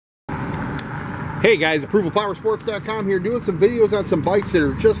Hey guys, ApprovalPowersports.com here, doing some videos on some bikes that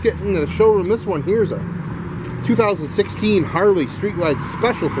are just getting into the showroom. This one here's a 2016 Harley Street Glide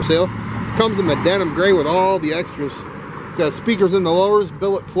Special for sale. Comes in the denim gray with all the extras. It's got speakers in the lowers,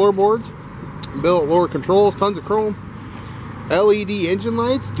 billet floorboards, billet lower controls, tons of chrome, LED engine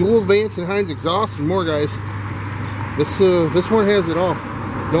lights, dual Vance and Hines exhaust, and more, guys. This one has it all.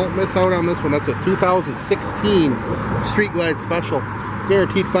 Don't miss out on this one. That's a 2016 Street Glide Special.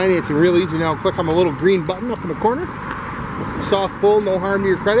 Guaranteed financing, real easy now. Click on the little green button up in the corner. Soft pull, no harm to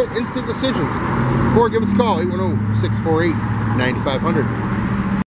your credit, instant decisions. Or give us a call, 810-648-9500.